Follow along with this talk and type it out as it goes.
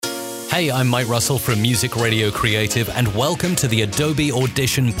Hey, I'm Mike Russell from Music Radio Creative, and welcome to the Adobe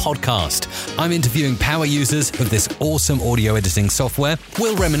Audition podcast. I'm interviewing power users of this awesome audio editing software.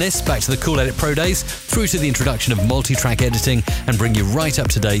 We'll reminisce back to the Cool Edit Pro days, through to the introduction of multi-track editing, and bring you right up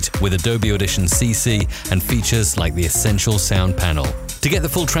to date with Adobe Audition CC and features like the Essential Sound Panel. To get the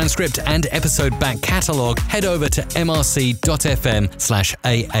full transcript and episode back catalogue, head over to mrc.fm/AAP.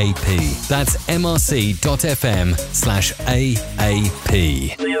 That's mrc.fm/AAP.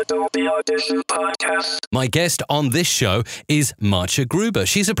 The Adobe Audition Podcast. My guest on this show is Macha Gruber.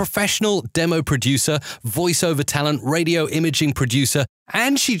 She's a professional demo producer, voiceover talent, radio imaging producer,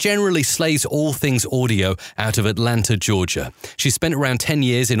 and she generally slays all things audio out of Atlanta, Georgia. She spent around 10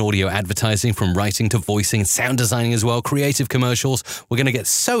 years in audio advertising, from writing to voicing, sound designing as well, creative commercials. We're going to get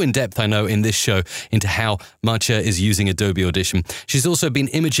so in-depth, I know, in this show into how Macha is using Adobe Audition. She's also been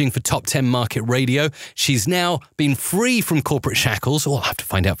imaging for top 10 market radio. She's now been free from corporate shackles, or I'll have to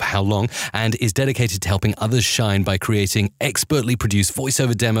find out for how long, and is dedicated to helping others shine by creating expertly produced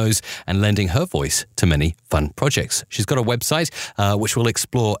voiceover demos and lending her voice to many fun projects. She's got a website, which we'll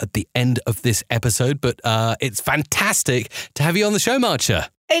explore at the end of this episode, but it's fantastic to have you on the show, Macha.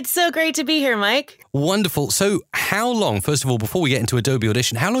 It's so great to be here, Mike. Wonderful. So how long, first of all, before we get into Adobe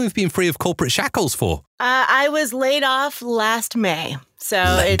Audition, how long have you been free of corporate shackles for? I was laid off last May, so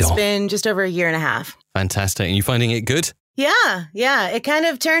it's been just over a year and a half. Fantastic. And you finding it good? Yeah. It kind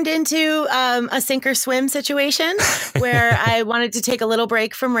of turned into a sink or swim situation where I wanted to take a little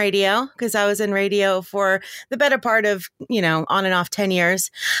break from radio because I was in radio for the better part of, on and off 10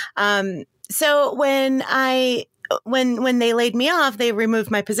 years. So when they laid me off, they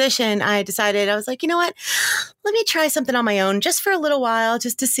removed my position. I decided, I was like, you know what? Let me try something on my own just for a little while,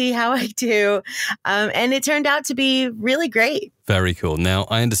 just to see how I do. And it turned out to be really great. Very cool. Now,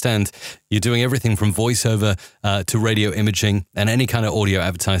 I understand you're doing everything from voiceover to radio imaging and any kind of audio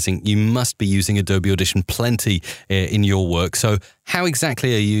advertising. You must be using Adobe Audition plenty in your work. So how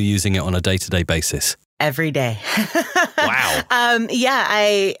exactly are you using it on a day-to-day basis? Every day. Wow.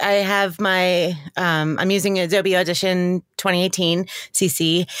 I have I'm using Adobe Audition 2018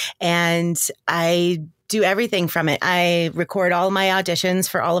 CC, and I do everything from it. I record all of my auditions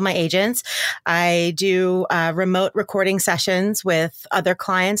for all of my agents. I do remote recording sessions with other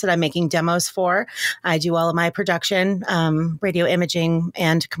clients that I'm making demos for. I do all of my production, radio imaging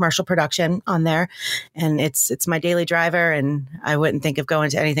and commercial production on there. And it's my daily driver, and I wouldn't think of going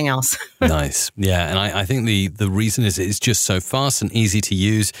to anything else. Nice. Yeah. And I think the reason is it's just so fast and easy to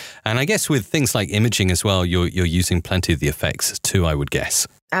use. And I guess with things like imaging as well, you're using plenty of the effects too, I would guess.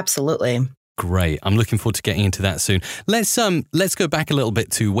 Absolutely. Great. I'm looking forward to getting into that soon. Let's go back a little bit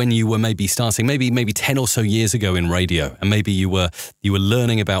to when you were maybe starting, maybe 10 or so years ago in radio, and maybe you were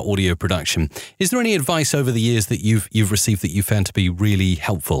learning about audio production. Is there any advice over the years that you've received that you found to be really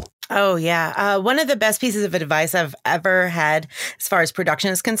helpful? Oh, yeah. One of the best pieces of advice I've ever had as far as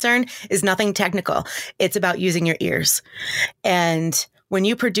production is concerned is nothing technical. It's about using your ears. And when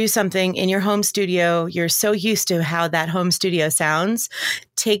you produce something in your home studio, you're so used to how that home studio sounds.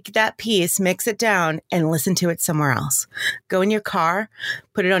 Take that piece, mix it down, and listen to it somewhere else. Go in your car,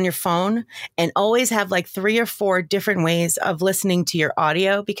 put it on your phone, and always have like 3 or 4 different ways of listening to your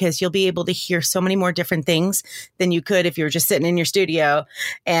audio, because you'll be able to hear so many more different things than you could if you were just sitting in your studio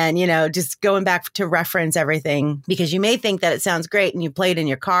and, just going back to reference everything, because you may think that it sounds great and you play it in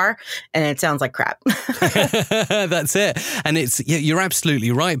your car and it sounds like crap. That's it. And you're absolutely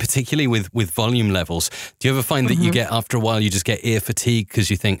right, particularly with volume levels. Do you ever find that you get, after a while, you just get ear fatigue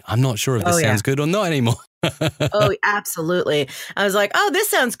because you think, I'm not sure if this sounds good or not anymore? Oh, absolutely. I was like, this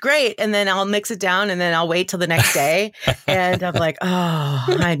sounds great. And then I'll mix it down, and then I'll wait till the next day. And I'm like,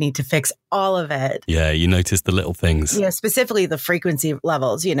 I need to fix all of it. Yeah, you notice the little things. Yeah, specifically the frequency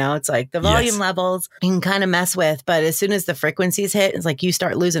levels. It's like the volume levels you can kind of mess with. But as soon as the frequencies hit, it's like you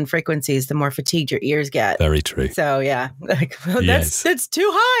start losing frequencies, the more fatigued your ears get. Very true. So yeah, that's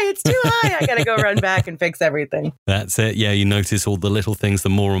too high. It's too high. I got to go run back and fix everything. That's it. Yeah, you notice all the little things the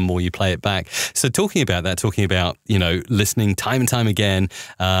more and more you play it back. So talking about listening time and time again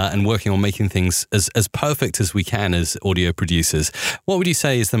and working on making things as perfect as we can as audio producers, what would you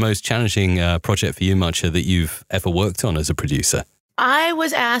say is the most challenging project for you, Macha, that you've ever worked on as a producer? I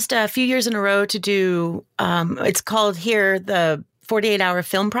was asked a few years in a row to do, it's called here the 48-hour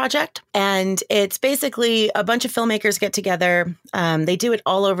film project. And it's basically a bunch of filmmakers get together. They do it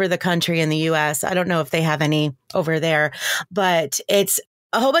all over the country in the U.S. I don't know if they have any over there, but it's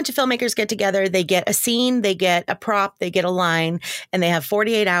a whole bunch of filmmakers get together. They get a scene, they get a prop, they get a line, and they have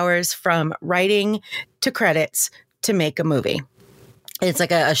 48 hours from writing to credits to make a movie. It's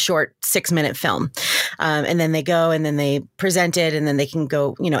like a short 6-minute film. And then they go and then they present it and then they can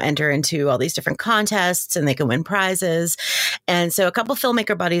go, enter into all these different contests and they can win prizes. And so a couple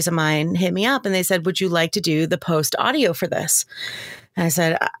filmmaker buddies of mine hit me up and they said, would you like to do the post audio for this? And I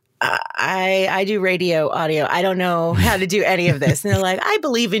said, I do radio audio. I don't know how to do any of this. And they're like, I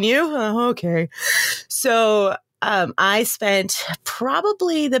believe in you. Oh, okay. So I spent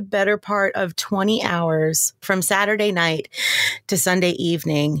probably the better part of 20 hours from Saturday night to Sunday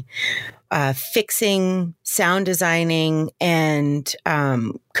evening fixing, sound designing, and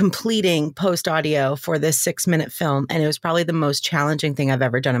completing post audio for this 6-minute film. And it was probably the most challenging thing I've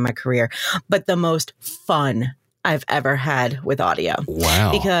ever done in my career, but the most fun I've ever had with audio.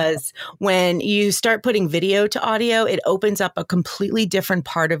 Wow. Because when you start putting video to audio, it opens up a completely different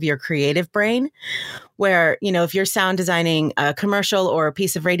part of your creative brain where, if you're sound designing a commercial or a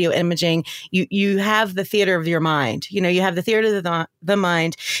piece of radio imaging, you have the theater of your mind. You have the theater of the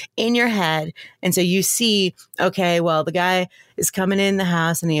mind in your head. And so you see, okay, well, the guy is coming in the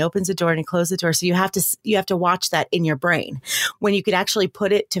house and he opens the door and he closes the door. So you have to watch that in your brain. When you could actually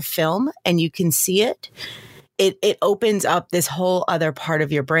put it to film and you can see it, it opens up this whole other part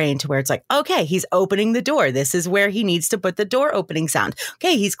of your brain to where it's like, okay, he's opening the door. This is where he needs to put the door opening sound.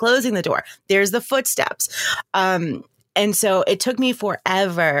 Okay, he's closing the door. There's the footsteps. And so it took me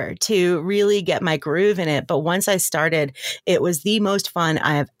forever to really get my groove in it. But once I started, it was the most fun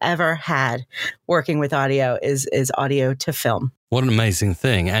I have ever had working with audio is audio to film. What an amazing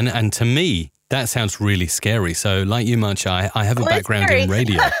thing. And to me, that sounds really scary. So like you, Macha, I have a background in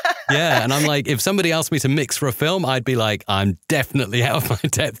radio. Yeah. And I'm like, if somebody asked me to mix for a film, I'd be like, I'm definitely out of my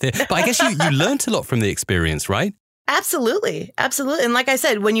depth here. But I guess you learned a lot from the experience, right? Absolutely. Absolutely. And like I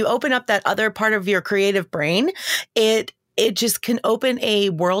said, when you open up that other part of your creative brain, it just can open a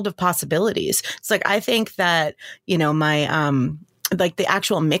world of possibilities. It's like, I think that, my, like the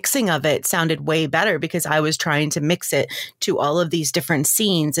actual mixing of it sounded way better because I was trying to mix it to all of these different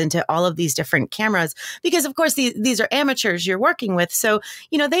scenes and to all of these different cameras. Because of course, these are amateurs you're working with. So,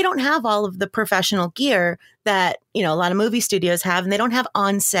 they don't have all of the professional gear that, a lot of movie studios have, and they don't have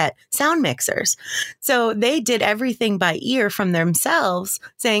on-set sound mixers. So they did everything by ear from themselves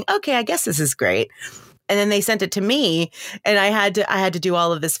saying, okay, I guess this is great. And then they sent it to me and I had to do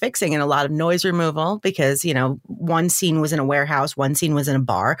all of this fixing and a lot of noise removal because, one scene was in a warehouse, one scene was in a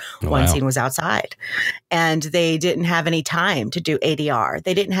bar, one scene was outside. And they didn't have any time to do ADR.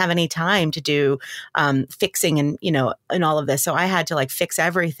 They didn't have any time to do fixing and, and all of this. So I had to fix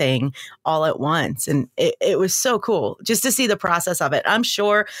everything all at once. And it was so cool just to see the process of it. I'm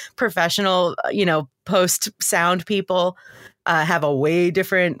sure professional, post sound people have a way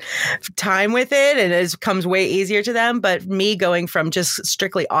different time with it and it comes way easier to them. But me going from just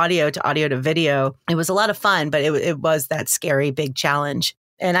strictly audio to video, it was a lot of fun, but it was that scary big challenge.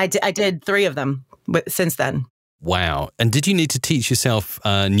 And I did 3 of them since then. Wow. And did you need to teach yourself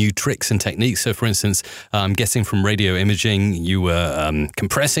new tricks and techniques? So for instance, I'm guessing from radio imaging, you were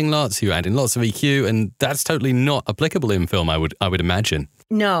compressing lots, you adding lots of EQ, and that's totally not applicable in film, I would imagine.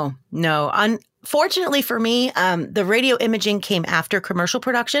 No. Fortunately for me, the radio imaging came after commercial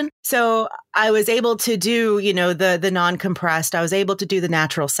production. So I was able to do, the non-compressed. I was able to do the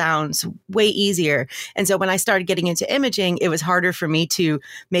natural sounds way easier. And so when I started getting into imaging, it was harder for me to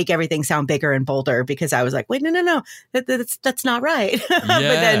make everything sound bigger and bolder because I was like, wait, no, that's not right. Yeah. But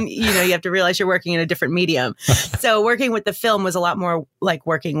then, you have to realize you're working in a different medium. So working with the film was a lot more like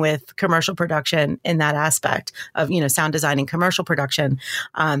working with commercial production in that aspect of, sound designing commercial production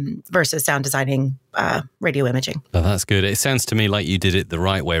versus sound designing radio imaging. Oh, that's good. It sounds to me like you did it the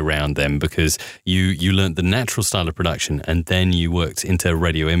right way around then because you learned the natural style of production and then you worked into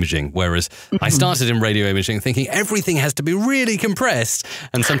radio imaging. Whereas I started in radio imaging thinking everything has to be really compressed.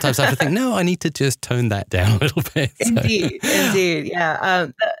 And sometimes I have to think, no, I need to just tone that down a little bit. Indeed. Yeah.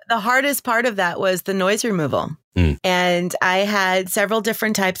 The hardest part of that was the noise removal. And I had several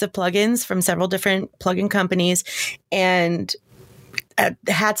different types of plugins from several different plugin companies. And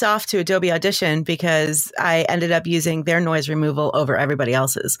hats off to Adobe Audition because I ended up using their noise removal over everybody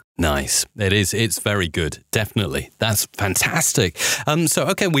else's. Nice. It is. It's very good. Definitely. That's fantastic. So,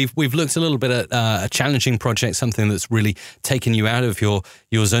 okay, we've looked a little bit at a challenging project, something that's really taken you out of your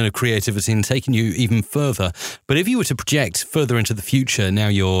zone of creativity and taken you even further. But if you were to project further into the future, now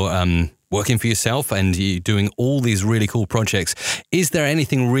you're working for yourself and you're doing all these really cool projects. Is there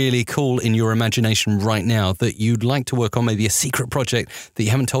anything really cool in your imagination right now that you'd like to work on, maybe a secret project that you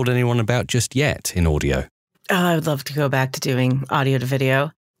haven't told anyone about just yet in audio? Oh, I would love to go back to doing audio to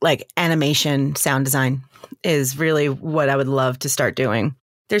video. Like animation, sound design is really what I would love to start doing.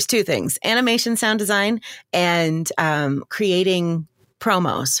 There's 2 things, animation, sound design, and creating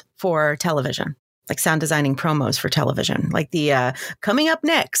promos for television. like sound designing promos for television, like the coming up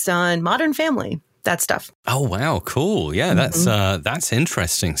next on Modern Family. That stuff. Oh, wow. Cool. Yeah, that's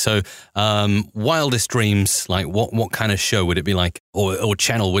interesting. So Wildest Dreams, like what kind of show would it be like, or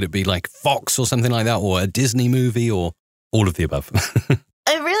channel? Would it be like Fox or something like that, or a Disney movie, or all of the above?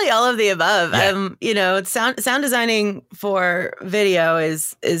 Really all of the above. Yeah. Sound designing for video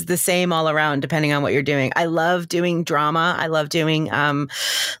is the same all around, depending on what you're doing. I love doing drama. I love doing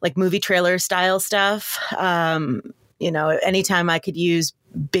like movie trailer style stuff. Anytime I could use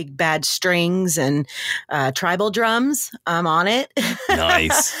big bad strings and tribal drums, I'm on it.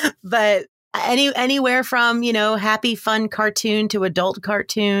 Nice. But anywhere from, happy, fun cartoon to adult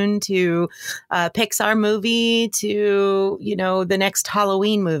cartoon to Pixar movie to, the next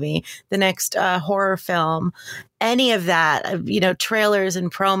Halloween movie, the next horror film, any of that, trailers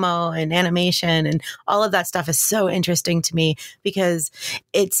and promo and animation and all of that stuff is so interesting to me because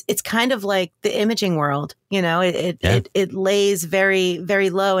it's kind of like the imaging world. It lays very, very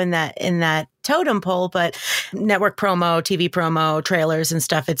low in that totem pole, but network promo, TV promo, trailers and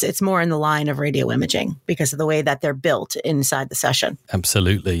stuff, it's more in the line of radio imaging because of the way that they're built inside the session.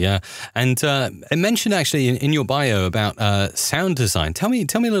 Absolutely, yeah. And it mentioned actually in your bio about sound design. Tell me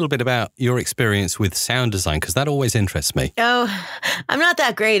a little bit about your experience with sound design, because that always interests me. Oh, I'm not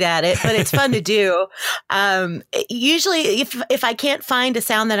that great at it, but it's fun to do. Usually, if I can't find a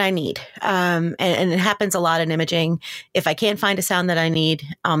sound that I need, and it happens a lot in imaging, if I can't find a sound that I need,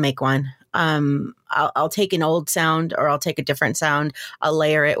 I'll make one. I'll take an old sound or I'll take a different sound. I'll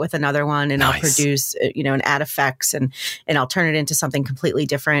layer it with another one and Nice. I'll produce, and add effects and I'll turn it into something completely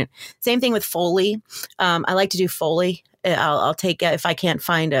different. Same thing with Foley. I like to do Foley. I'll take, if I can't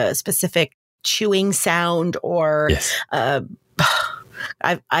find a specific chewing sound or, Yes.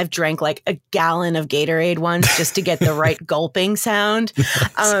 I've drank like a gallon of Gatorade once just to get the right gulping sound.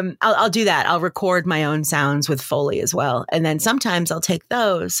 I'll do that. I'll record my own sounds with Foley as well. And then sometimes I'll take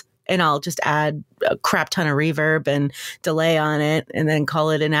those and I'll just add a crap ton of reverb and delay on it and then call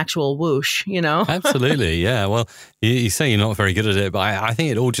it an actual whoosh, Absolutely, yeah. Well, you say you're not very good at it, but I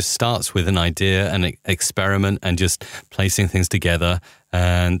think it all just starts with an idea and an experiment and just placing things together.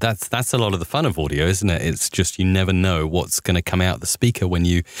 And that's a lot of the fun of audio, isn't it? It's just you never know what's going to come out the speaker when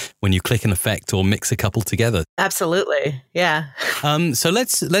you click an effect or mix a couple together. Absolutely, yeah. So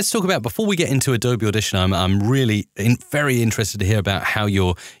let's talk about, before we get into Adobe Audition, I'm really very interested to hear about how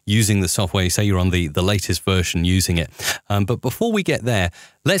you're using the software. You say you're on the latest version using it. But before we get there,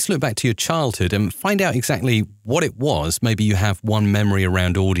 let's look back to your childhood and find out exactly what it was. Maybe you have one memory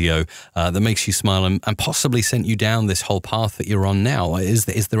around audio that makes you smile and possibly sent you down this whole path that you're on now. Is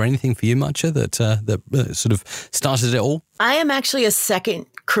there anything for you, Macha, that sort of started it all? I am actually a second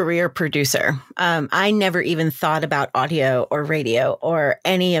career producer. I never even thought about audio or radio or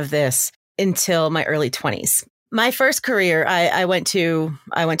any of this until my early 20s. My first career, I went to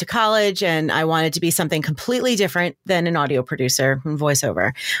college and I wanted to be something completely different than an audio producer and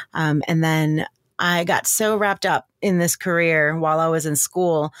voiceover. And then I got so wrapped up in this career while I was in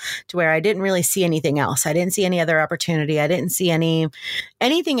school to where I didn't really see anything else. I didn't see any other opportunity. I didn't see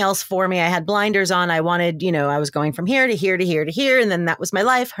anything else for me. I had blinders on. I wanted, I was going from here to here to here to here. And then that was my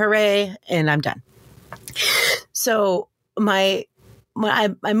life. Hooray. And I'm done. So when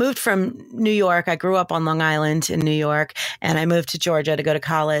I moved from New York, I grew up on Long Island in New York, and I moved to Georgia to go to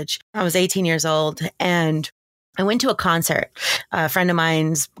college. I was 18 years old, and I went to a concert. A friend of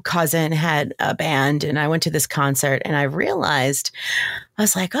mine's cousin had a band, and I went to this concert, and I realized, I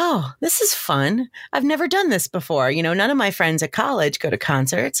was like, oh, this is fun. I've never done this before. None of my friends at college go to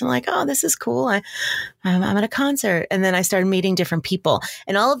concerts. I'm like, oh, this is cool. I'm at a concert. And then I started meeting different people,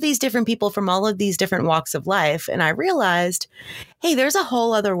 and all of these different people from all of these different walks of life. And I realized, hey, there's a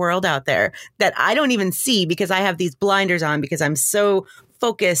whole other world out there that I don't even see because I have these blinders on because I'm so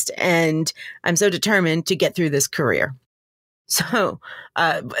focused and I'm so determined to get through this career. So,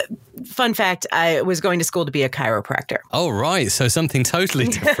 fun fact, I was going to school to be a chiropractor. Oh, right. So something totally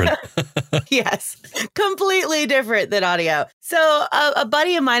different. Yes, completely different than audio. So a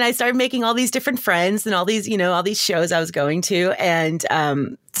buddy of mine, I started making all these different friends and all these shows I was going to. And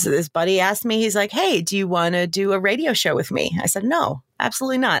so this buddy asked me, he's like, hey, do you want to do a radio show with me? I said, no,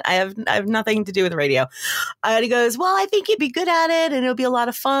 absolutely not. I have nothing to do with radio. And he goes, well, I think you'd be good at it and it'll be a lot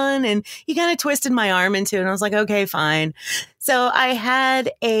of fun. And he kind of twisted my arm into it. And I was like, okay, fine. So I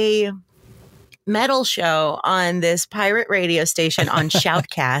had a metal show on this pirate radio station on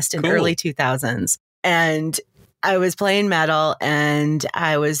Shoutcast in Cool. early 2000s. And I was playing metal and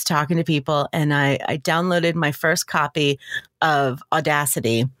I was talking to people, and I downloaded my first copy of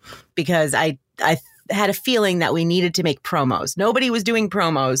Audacity because I had a feeling that we needed to make promos. Nobody was doing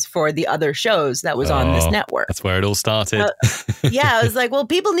promos for the other shows that was on this network. That's where it all started. Yeah, I was like, well,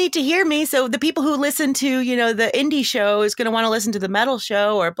 people need to hear me. So the people who listen to, the indie show is going to want to listen to the metal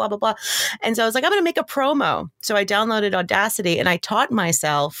show or blah, blah, blah. And so I was like, I'm going to make a promo. So I downloaded Audacity and I taught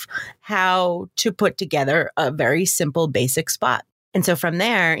myself how to put together a very simple, basic spot. And so from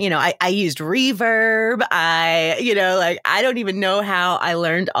there, I used reverb. I don't even know how I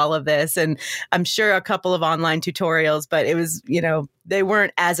learned all of this. And I'm sure a couple of online tutorials, but it was, they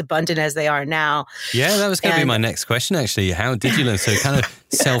weren't as abundant as they are now. Yeah, that was going to be my next question, actually. How did you learn? So kind of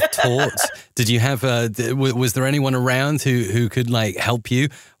self-taught. Did you have, was there anyone around who could help you?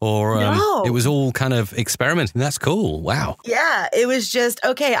 Or No. It was all kind of experimenting? That's cool. Wow. Yeah, it was just,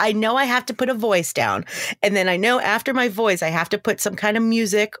 okay, I know I have to put a voice down. And then I know after my voice, I have to put some kind of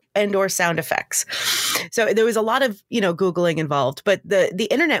music and or sound effects. So there was a lot of, Googling involved, but the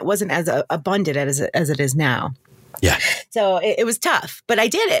internet wasn't as abundant as it is now. Yeah. So it was tough, but I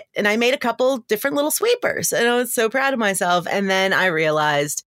did it. And I made a couple different little sweepers and I was so proud of myself. And then I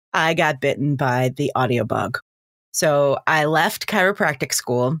realized I got bitten by the audio bug. So I left chiropractic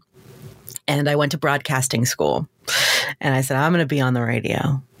school and I went to broadcasting school and I said, I'm going to be on the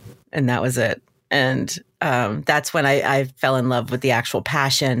radio. And that was it. And that's when I fell in love with the actual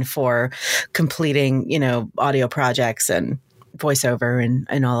passion for completing, audio projects and voiceover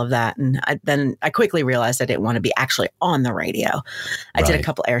and all of that. And then I quickly realized I didn't want to be actually on the radio. I did a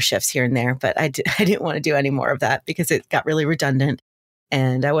couple air shifts here and there, but I didn't want to do any more of that because it got really redundant.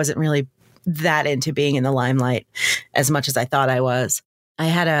 And I wasn't really that into being in the limelight as much as I thought I was. I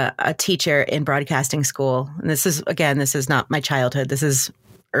had a teacher in broadcasting school. And this is not my childhood. This is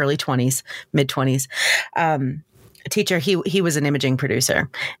early 20s, mid 20s. A teacher, he was an imaging producer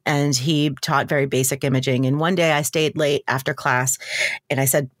and he taught very basic imaging. And one day I stayed late after class and I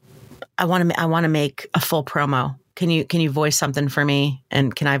said, I want to make a full promo. Can you voice something for me?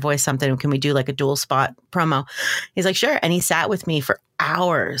 And can I voice something? Can we do a dual spot promo? He's like, sure. And he sat with me for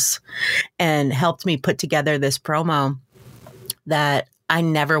hours and helped me put together this promo that I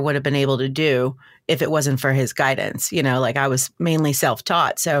never would have been able to do if it wasn't for his guidance. I was mainly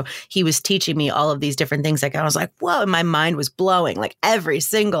self-taught. So he was teaching me all of these different things. I was like, whoa, and my mind was blowing. Every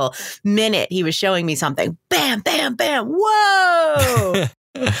single minute he was showing me something. Bam, bam, bam. Whoa.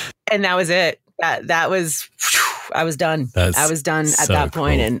 And that was it. That was, I was done. I was done at that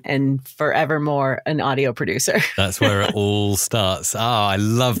point and forevermore an audio producer. That's where it all starts. Oh, I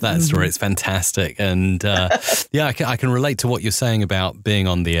love that story. It's fantastic. And I can relate to what you're saying about being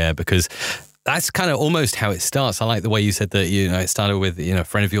on the air because that's kind of almost how it starts. I like the way you said that, it started with, a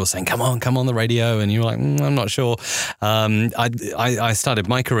friend of yours saying, come on the radio. And you're like, I'm not sure. I started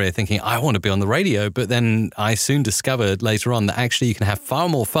my career thinking I want to be on the radio, but then I soon discovered later on that actually you can have far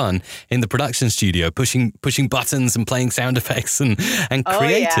more fun in the production studio, pushing buttons and playing sound effects and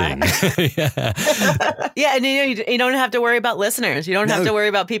creating. Yeah. And you don't have to worry about listeners. You don't have to worry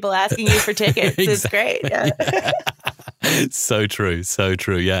about people asking you for tickets. Exactly. It's great. Yeah. So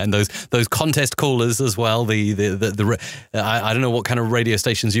true. Yeah. And those contest callers as well. The I don't know what kind of radio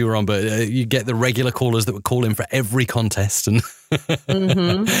stations you were on, but you get the regular callers that would call in for every contest and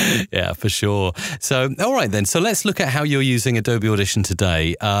yeah, for sure. So, all right then. So let's look at how you're using Adobe Audition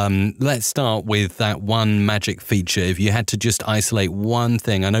today. Let's start with that one magic feature. If you had to just isolate one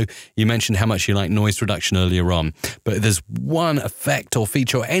thing, I know you mentioned how much you like noise reduction earlier on, but if there's one effect or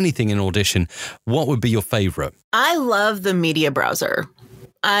feature or anything in Audition, what would be your favorite? I love the media browser.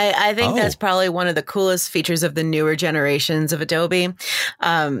 I think that's probably one of the coolest features of the newer generations of Adobe.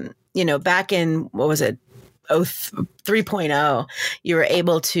 Back in, what was it? 3.0, you were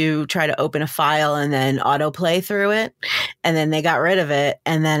able to try to open a file and then autoplay through it. And then they got rid of it.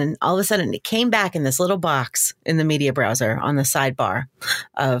 And then all of a sudden it came back in this little box in the media browser on the sidebar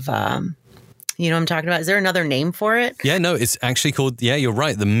of, you know what I'm talking about? Is there another name for it? Yeah, no, it's actually called, you're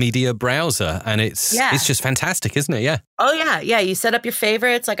right, the media browser. And it's just fantastic, isn't it? Yeah. Oh, yeah. Yeah. You set up your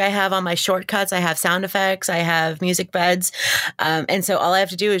favorites. Like I have on my shortcuts, I have sound effects, I have music beds. And so all I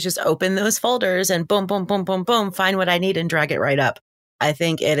have to do is just open those folders and boom, boom, boom, boom, boom, find what I need and drag it right up. I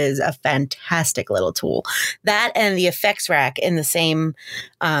think it is a fantastic little tool. That and the effects rack in the same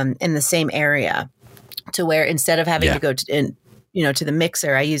area, to where instead of having to go to the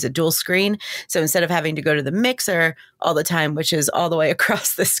mixer, I use a dual screen. So instead of having to go to the mixer all the time, which is all the way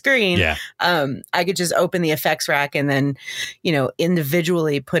across the screen, I could just open the effects rack and then,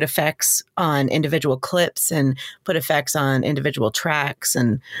 individually put effects on individual clips and put effects on individual tracks.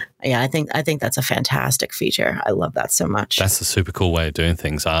 And I think that's a fantastic feature. I love that so much. That's a super cool way of doing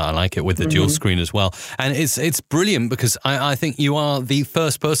things. I like it with the dual screen as well. And it's brilliant because I think you are the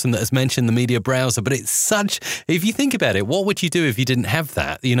first person that has mentioned the media browser, but it's if you think about it, what would you do if you didn't have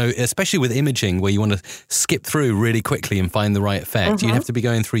that? Especially with imaging where you want to skip through really quickly and find the right effect. You'd have to be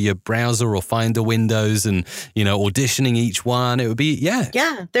going through your browser or Finder windows and, auditioning each one. It would be,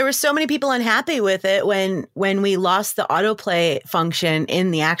 Yeah. There were so many people unhappy with it when we lost the autoplay function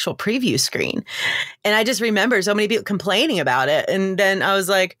in the actual preview screen. And I just remember so many people complaining about it. And then I was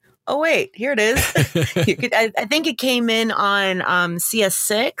like, oh, wait, here it is. I think it came in on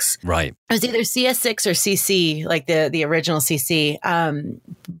CS6. Right. It was either CS6 or CC, like the original CC.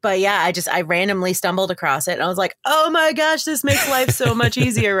 But yeah, I randomly stumbled across it and I was like, oh my gosh, this makes life so much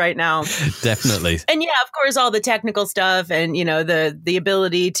easier right now. Definitely. And yeah, of course, all the technical stuff and, the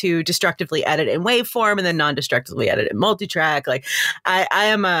ability to destructively edit in waveform and then non-destructively edit in multitrack. Like I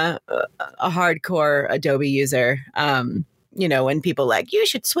am a hardcore Adobe user. When people you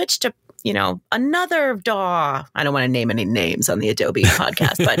should switch to, another DAW. I don't want to name any names on the Adobe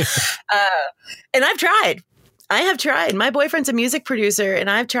podcast, but, and I have tried. My boyfriend's a music producer and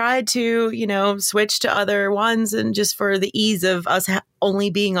I've tried to, switch to other ones and just for the ease of us only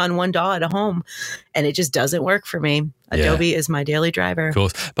being on one DAW at home. And it just doesn't work for me. Adobe is my daily driver. Of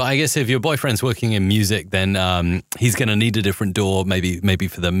course. But I guess if your boyfriend's working in music, then he's going to need a different DAW, maybe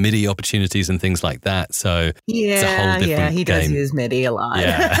for the MIDI opportunities and things like that. So it's a whole different he game. does use MIDI a lot.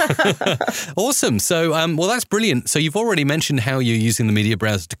 Yeah. Awesome. So, well, that's brilliant. So you've already mentioned how you're using the media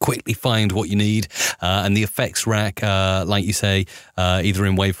browser to quickly find what you need and the effects rack, like you say, either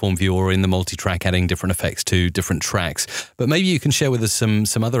in waveform view or in the multi-track, adding different effects to different tracks. But maybe you can share with us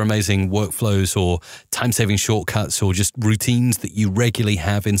some other amazing workflows or time-saving shortcuts or just routines that you regularly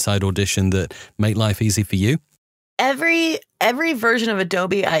have inside Audition that make life easy for you? Every version of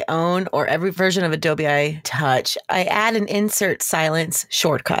Adobe I own or every version of Adobe I touch, I add an insert silence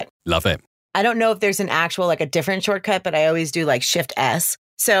shortcut. Love it. I don't know if there's an actual, a different shortcut, but I always do Shift S.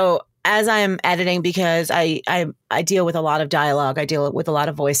 So as I'm editing, because I deal with a lot of dialogue, I deal with a lot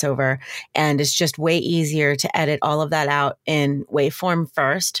of voiceover, and it's just way easier to edit all of that out in waveform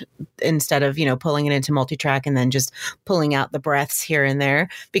first instead of, pulling it into multitrack and then just pulling out the breaths here and there,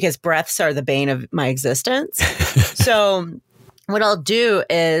 because breaths are the bane of my existence. So what I'll do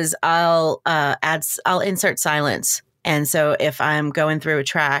is I'll insert silence. And so if I'm going through a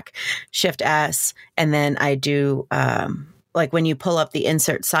track, Shift S, and then I do, when you pull up the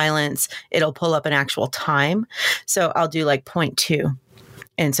insert silence, it'll pull up an actual time. So I'll do 0.2.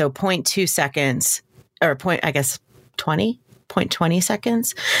 And so 0.2 seconds or 0.20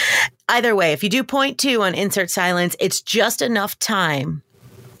 seconds. Either way, if you do 0.2 on insert silence, it's just enough time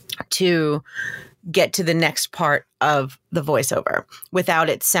to get to the next part of the voiceover without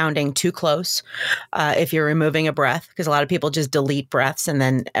it sounding too close. If you're removing a breath, because a lot of people just delete breaths and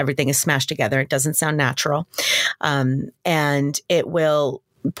then everything is smashed together. It doesn't sound natural. And it will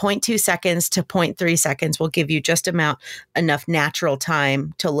 0.2 seconds to 0.3 seconds will give you just enough natural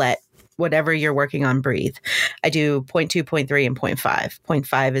time to let whatever you're working on breathe. I do 0.2, 0.3, and 0.5.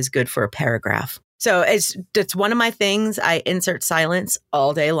 0.5 is good for a paragraph. So it's one of my things. I insert silence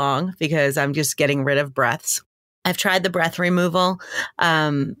all day long because I'm just getting rid of breaths. I've tried the breath removal.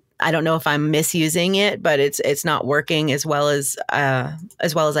 I don't know if I'm misusing it, but it's not working as well as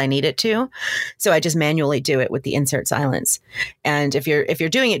I need it to. So I just manually do it with the insert silence. And if you're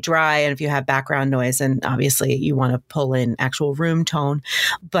doing it dry and if you have background noise, then obviously you want to pull in actual room tone.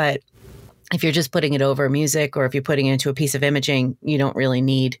 But if you're just putting it over music or if you're putting it into a piece of imaging, you don't really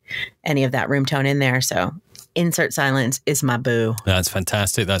need any of that room tone in there. So insert silence is my boo. That's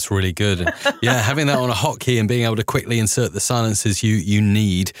fantastic. That's really good. Yeah, having that on a hotkey and being able to quickly insert the silences you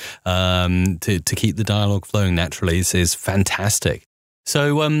need to keep the dialogue flowing naturally is fantastic.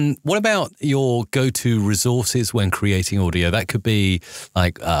 So what about your go-to resources when creating audio? That could be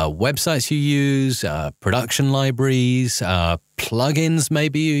websites you use, production libraries, plugins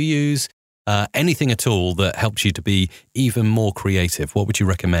maybe you use. Anything at all that helps you to be even more creative. What would you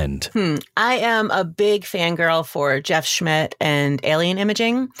recommend? I am a big fangirl for Jeff Schmidt and Alien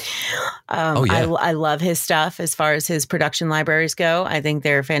Imaging. I love his stuff as far as his production libraries go. I think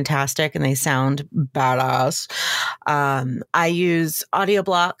they're fantastic and they sound badass. I use audio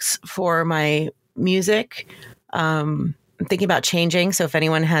blocks for my music. I'm thinking about changing. So if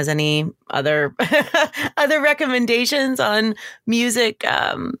anyone has any other other recommendations on music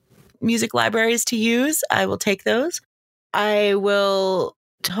libraries to use, I will take those. I will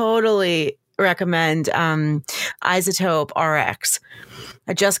totally recommend Isotope RX.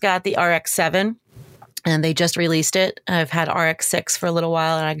 I just got the RX-7 and they just released it. I've had RX-6 for a little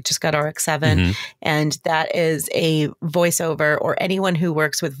while and I just got RX-7. And that is a voiceover, or anyone who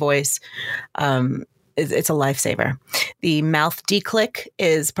works with voice, it's a lifesaver. The mouth declick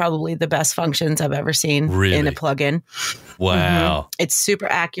is probably the best functions I've ever seen in a plugin. Wow. It's super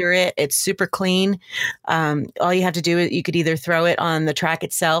accurate. It's super clean. All you have to do is you could either throw it on the track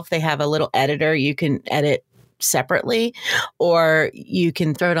itself. They have a little editor you can edit separately, or you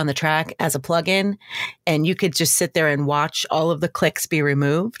can throw it on the track as a plugin, and you could just sit there and watch all of the clicks be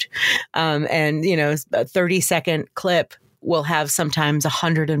removed. And, you know, a 30-second clip will have sometimes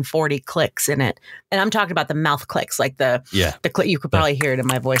 140 clicks in it. And I'm talking about the mouth clicks, like the click. You could probably hear it in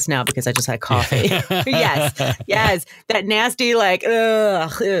my voice now because I just had coffee. Yes. That nasty, like,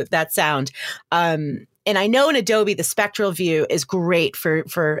 that sound. And I know in Adobe, the spectral view is great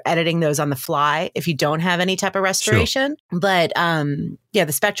for editing those on the fly if you don't have any type of restoration. Sure. But the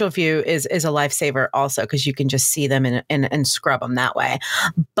spectral view is a lifesaver also, because you can just see them and scrub them that way.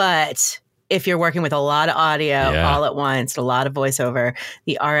 But if you're working with a lot of audio all at once, a lot of voiceover,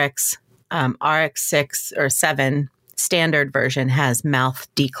 the RX-6 or 7 standard version has mouth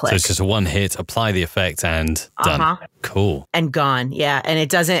declick. So it's just a one hit, apply the effect, and done. Cool. And gone. Yeah. And it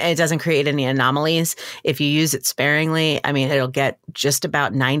doesn't create any anomalies. If you use it sparingly, I mean, it'll get just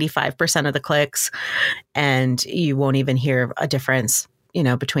about 95% of the clicks, and you won't even hear a difference, you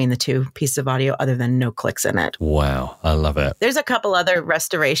know, between the two pieces of audio other than no clicks in it. Wow. I love it. There's a couple other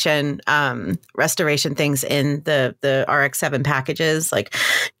restoration things in the RX-7 packages, like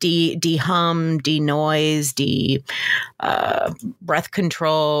de-hum, de-noise, breath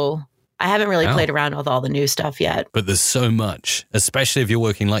control. I haven't really played around with all the new stuff yet. But there's so much, especially if you're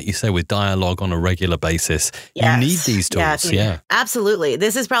working, like you say, with dialogue on a regular basis. Yes. You need these tools. Yeah, absolutely.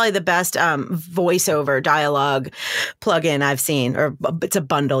 This is probably the best voiceover dialogue plugin I've seen. Or it's a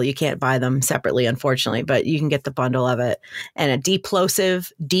bundle. You can't buy them separately, unfortunately, but you can get the bundle of it. And a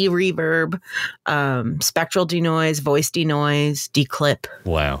deplosive, de-reverb, spectral denoise, voice denoise, declip.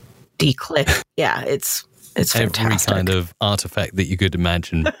 Wow. Declick. Yeah, it's fantastic. Every kind of artifact that you could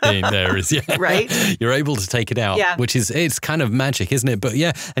imagine being there is, right? You're able to take it out, which is, it's kind of magic, isn't it? But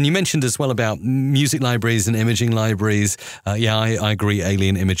and you mentioned as well about music libraries and imaging libraries. I agree.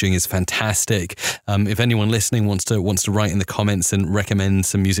 Alien imaging is fantastic. If anyone listening wants to write in the comments and recommend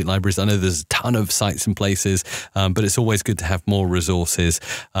some music libraries, I know there's a ton of sites and places, but it's always good to have more resources.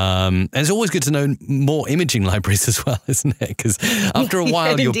 And it's always good to know more imaging libraries as well, isn't it? Because after a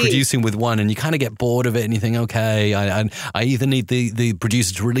while, you're producing with one and you kind of get bored of it and you think, okay, I either need the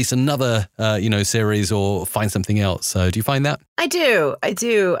producer to release another, series or find something else. So do you find that? I do.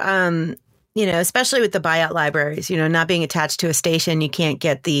 Especially with the buyout libraries, not being attached to a station, you can't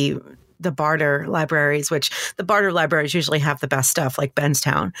get the barter libraries, which the barter libraries usually have the best stuff, like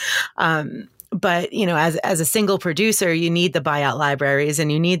Benstown. But, as a single producer, you need the buyout libraries,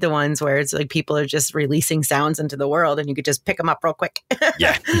 and you need the ones where it's like people are just releasing sounds into the world and you could just pick them up real quick.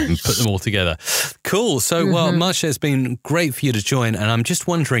 And put them all together. Cool. So, well, Macha, it's been great for you to join. And I'm just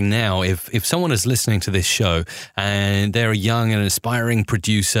wondering now, if someone is listening to this show and they're a young and aspiring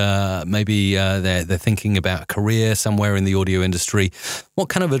producer, maybe they're thinking about a career somewhere in the audio industry, what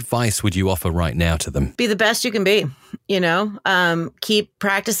kind of advice would you offer right now to them? Be the best you can be, keep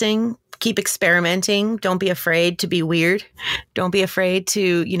practicing. Keep experimenting. Don't be afraid to be weird. Don't be afraid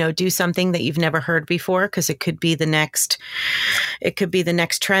to, do something that you've never heard before, because it could be the next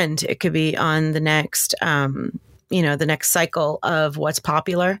trend. It could be on the next, the next cycle of what's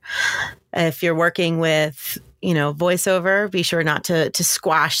popular. If you're working with, voiceover, be sure not to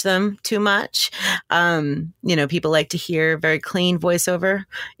squash them too much. People like to hear very clean voiceover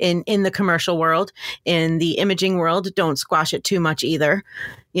in the commercial world. In the imaging world, don't squash it too much either,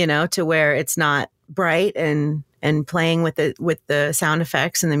 to where it's not bright and playing with the sound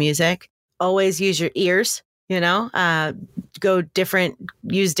effects and the music. Always use your ears. Use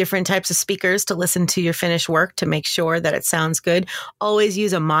different types of speakers to listen to your finished work to make sure that it sounds good. Always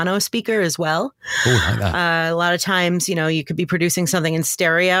use a mono speaker as well. Ooh, like that. A lot of times, you could be producing something in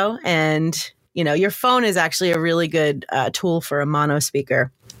stereo, and, your phone is actually a really good tool for a mono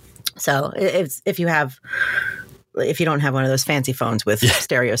speaker. So if you have if you don't have one of those fancy phones with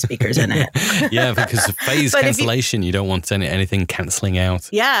stereo speakers in it. Yeah, because of phase cancellation, you don't want anything canceling out.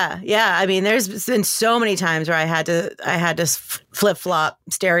 Yeah. I mean, there's been so many times where I had to flip flop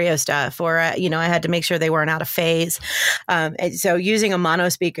stereo stuff, or I had to make sure they weren't out of phase. And so using a mono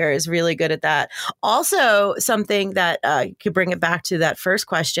speaker is really good at that. Also, something that could bring it back to that first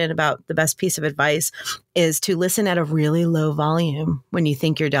question about the best piece of advice is to listen at a really low volume when you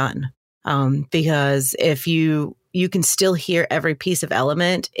think you're done. Because if you can still hear every piece of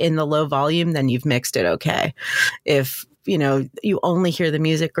element in the low volume, then you've mixed it okay. If you only hear the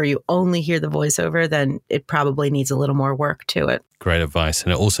music or you only hear the voiceover, then it probably needs a little more work to it. Great advice.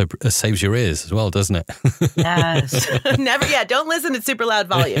 And it also saves your ears as well, doesn't it? Yes. Don't listen at super loud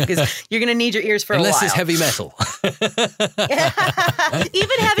volume because you're going to need your ears for Unless a while. it's heavy metal.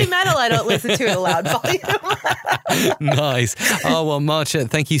 Even heavy metal, I don't listen to at a loud volume. Nice. Oh, well, Macha,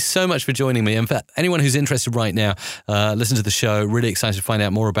 thank you so much for joining me. In fact, anyone who's interested right now, listen to the show, really excited to find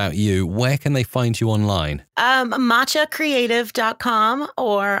out more about you. Where can they find you online? MachaCreative.com,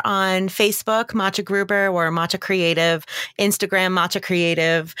 or on Facebook, Macha Gruber, or Macha Creative, Instagram, Macha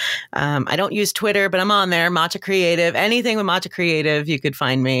Creative. I don't use Twitter, but I'm on there, Macha Creative. Anything with Macha Creative, you could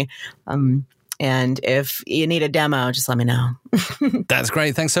find me. And if you need a demo, just let me know. That's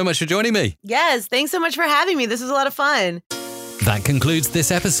great. Thanks so much for joining me. Yes, thanks so much for having me. This was a lot of fun. That concludes this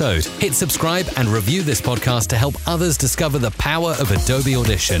episode. Hit subscribe and review this podcast to help others discover the power of Adobe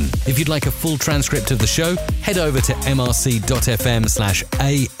Audition. If you'd like a full transcript of the show, head over to mrc.fm/AAP.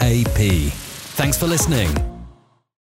 Thanks for listening.